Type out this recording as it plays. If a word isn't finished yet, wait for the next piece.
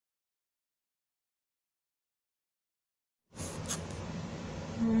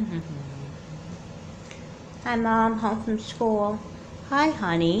Hi, Mom. Home from school. Hi,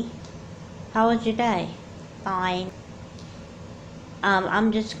 honey. How was your day? Fine.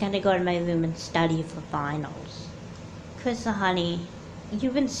 I'm just gonna go to my room and study for finals. Chrissa, honey,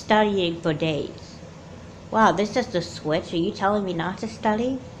 you've been studying for days. Wow, this is the switch. Are you telling me not to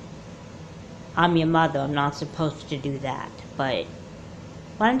study? I'm your mother. I'm not supposed to do that. But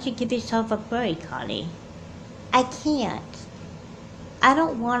why don't you give yourself a break, honey? I can't. I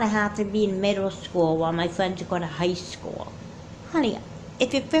don't want to have to be in middle school while my friends are going to high school. Honey,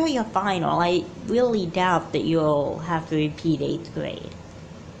 if you fail your final, I really doubt that you'll have to repeat 8th grade.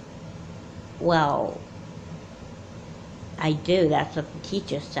 Well, I do. That's what the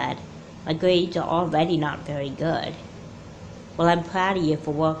teacher said. My grades are already not very good. Well, I'm proud of you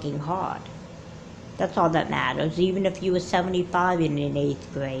for working hard. That's all that matters, even if you were 75 in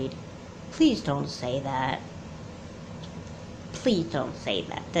 8th grade. Please don't say that. Please don't say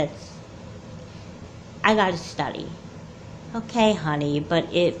that. I gotta study. Okay, honey,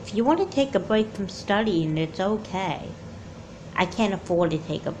 but if you want to take a break from studying, it's okay. I can't afford to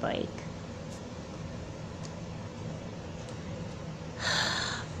take a break.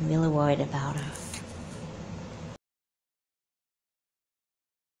 I'm really worried about her.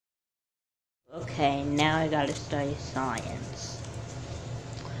 Okay, now I gotta study science.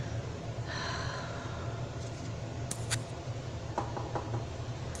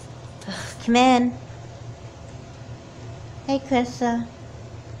 Come in. Hey, Chrissa.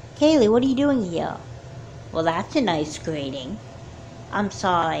 Kaylee, what are you doing here? Well, that's a nice greeting. I'm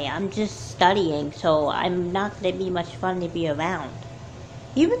sorry, I'm just studying, so I'm not going to be much fun to be around.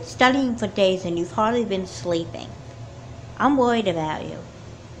 You've been studying for days and you've hardly been sleeping. I'm worried about you.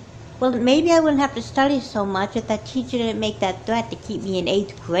 Well, maybe I wouldn't have to study so much if that teacher didn't make that threat to keep me in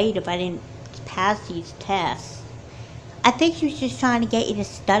 8th grade if I didn't pass these tests. I think she was just trying to get you to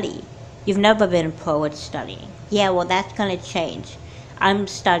study. You've never been a pro at studying. Yeah, well, that's going to change. I'm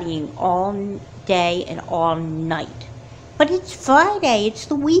studying all day and all night. But it's Friday. It's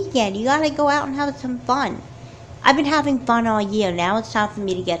the weekend. You gotta go out and have some fun. I've been having fun all year. Now it's time for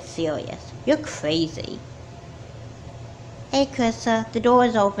me to get serious. You're crazy. Hey, Chrissa. The door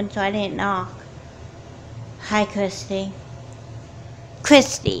is open, so I didn't knock. Hi, Christy.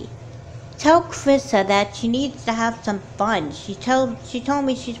 Christy. Tell Chrissa that she needs to have some fun. She told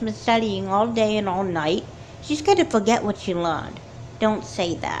me she's been studying all day and all night. She's gonna forget what she learned. Don't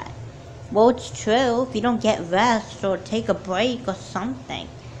say that. Well, it's true if you don't get rest or take a break or something.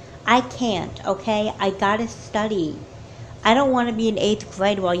 I can't, okay? I gotta study. I don't want to be in 8th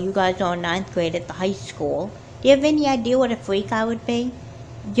grade while you guys are in 9th grade at the high school. Do you have any idea what a freak I would be?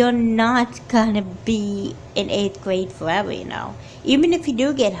 You're not gonna be in 8th grade forever, you know. Even if you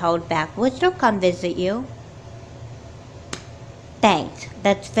do get held back, we'll still come visit you. Thanks.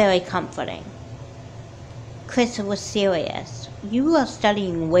 That's very comforting. Chrissa was serious. You are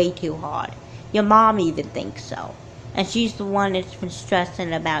studying way too hard. Your mom even thinks so. And she's the one that's been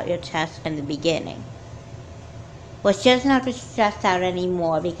stressing about your test in the beginning. Well, she doesn't have to stress out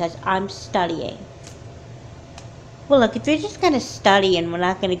anymore because I'm studying. Well, look, if you're just going to study and we're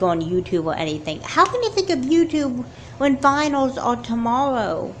not going to go on YouTube or anything, how can you think of YouTube when finals are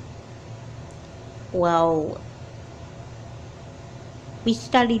tomorrow? Well, we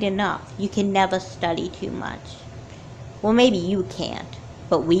studied enough. You can never study too much. Well, maybe you can't,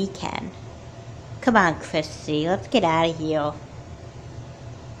 but we can. Come on, Chrissy, let's get out of here.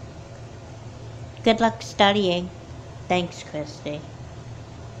 Good luck studying. Thanks, Christy.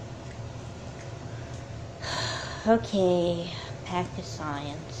 Okay, back to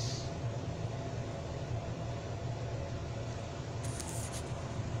science.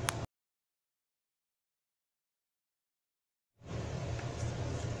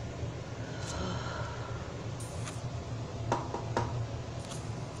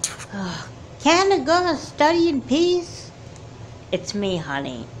 Can a girl study in peace? It's me,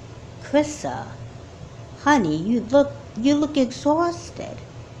 honey. Chrissa. Honey, you look exhausted.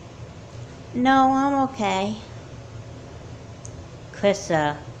 No, I'm okay.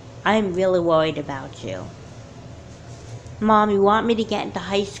 Chrissa, I'm really worried about you. Mom, you want me to get into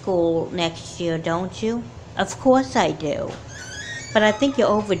high school next year, don't you? Of course I do. But I think you're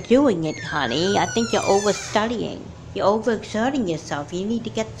overdoing it, honey. I think you're overstudying. You're overexerting yourself. You need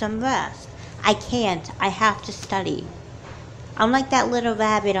to get some rest. I can't. I have to study. I'm like that little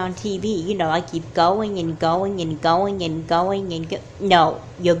rabbit on TV. You know, I keep going and going and going and going and No,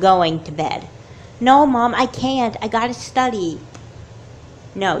 you're going to bed. No, Mom, I can't. I gotta study.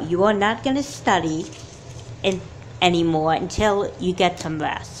 No, you are not gonna study anymore until you get some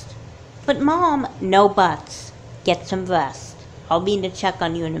rest. But Mom, no buts. Get some rest. I'll be in to check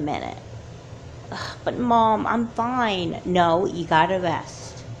on you in a minute. Ugh, but Mom, I'm fine. No, you gotta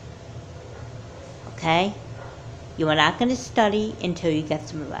rest. Okay? You are not gonna study until you get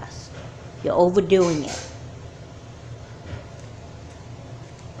some rest. You're overdoing it.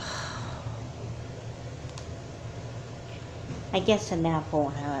 I guess a nap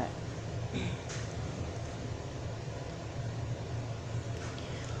won't hurt.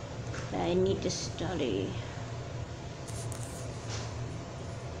 I need to study.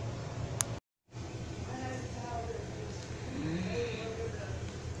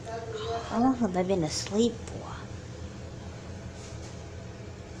 How long have I been asleep for?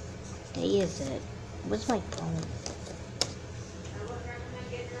 What day is it? Where's my phone?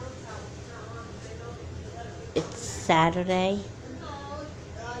 It's Saturday,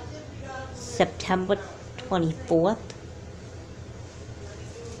 September 24th,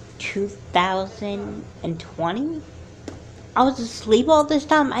 2020? I was asleep all this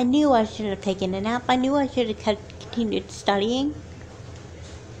time. I knew I should have taken a nap. I knew I should have continued studying.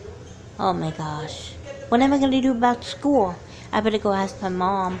 Oh my gosh. What am I going to do about school? I better go ask my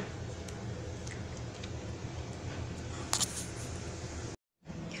mom.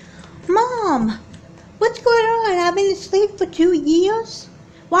 Mom! What's going on? I've been asleep for 2 years?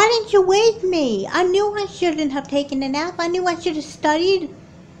 Why didn't you wake me? I knew I shouldn't have taken a nap. I knew I should have studied.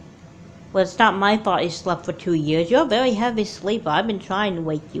 Well, it's not my fault you slept for 2 years. You're a very heavy sleeper. I've been trying to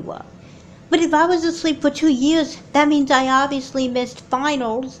wake you up. But if I was asleep for 2 years, that means I obviously missed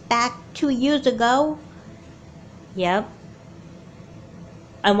finals back 2 years ago. Yep.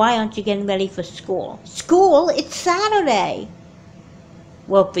 And why aren't you getting ready for school? School? It's Saturday.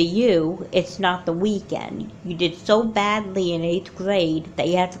 Well, for you, it's not the weekend. You did so badly in 8th grade that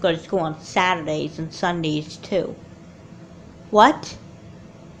you have to go to school on Saturdays and Sundays too. What?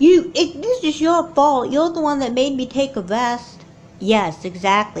 This is your fault. You're the one that made me take a rest. Yes,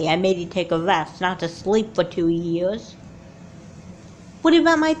 exactly. I made you take a rest, not to sleep for 2 years. What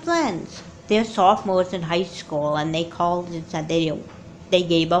about my friends? They're sophomores in high school, and they called and said they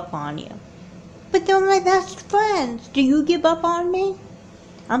gave up on you. But they're my best friends. Do you give up on me?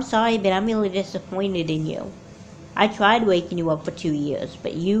 I'm sorry, but I'm really disappointed in you. I tried waking you up for 2 years,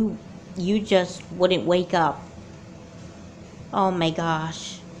 but you just wouldn't wake up. Oh my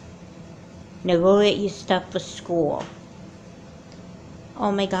gosh. Now go get your stuff for school.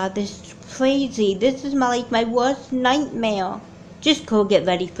 Oh my god, this is crazy. This is my worst nightmare. Just go get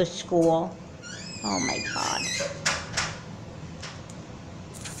ready for school. Oh my god.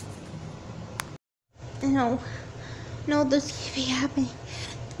 No, this can't be happening.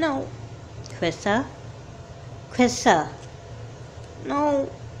 No. Chrissa? Chrissa. No.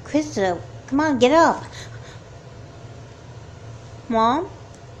 Chrissa, come on, get up. Mom?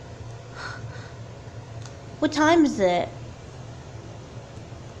 What time is it?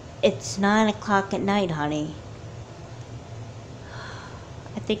 It's 9 o'clock at night, honey.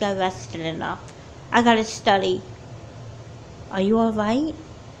 I think I rested enough. I gotta study. Are you alright?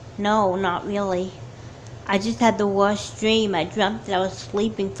 No, not really. I just had the worst dream. I dreamt that I was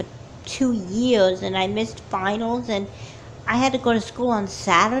sleeping for 2 years and I missed finals and I had to go to school on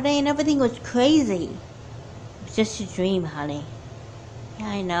Saturday and everything was crazy. It was just a dream, honey. Yeah,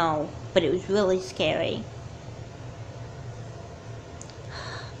 I know, but it was really scary.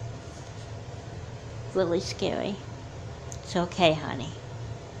 Really scary. It's okay, honey.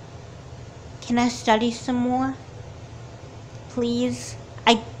 Can I study some more? Please?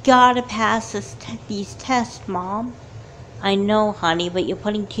 I gotta pass these tests, Mom. I know, honey, but you're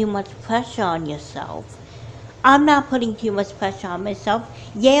putting too much pressure on yourself. I'm not putting too much pressure on myself.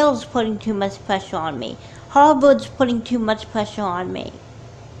 Yale's putting too much pressure on me. Harvard's putting too much pressure on me.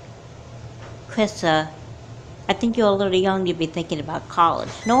 Chrissa, I think you're a little young to be thinking about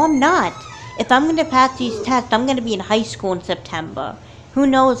college. No, I'm not. If I'm going to pass these tests, I'm going to be in high school in September. Who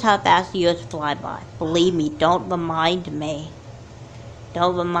knows how fast the years fly by? Believe me, don't remind me.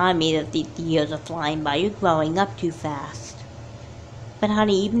 Don't remind me that the years are flying by. You're growing up too fast. But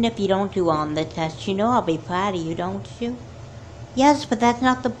honey, even if you don't do well on the test, you know I'll be proud of you, don't you? Yes, but that's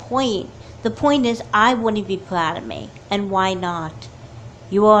not the point. The point is I wouldn't be proud of me. And why not?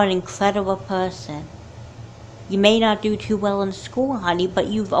 You are an incredible person. You may not do too well in school, honey, but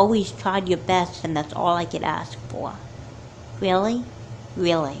you've always tried your best, and that's all I could ask for. Really?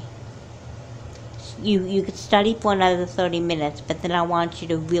 Really. You could study for another 30 minutes, but then I want you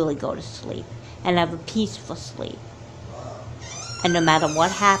to really go to sleep and have a peaceful sleep. And no matter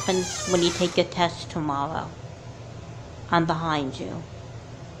what happens when you take your test tomorrow, I'm behind you.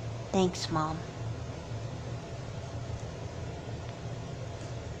 Thanks, Mom.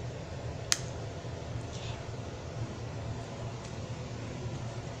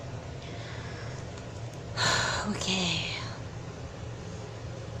 Okay.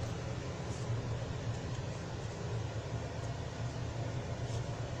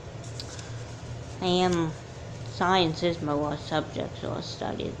 Science is my worst subject, so I'll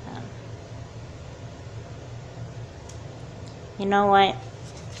study them. You know what?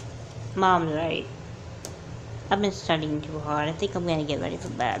 Mom's right. I've been studying too hard. I think I'm gonna get ready for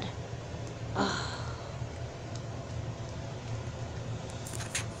bed. Ugh.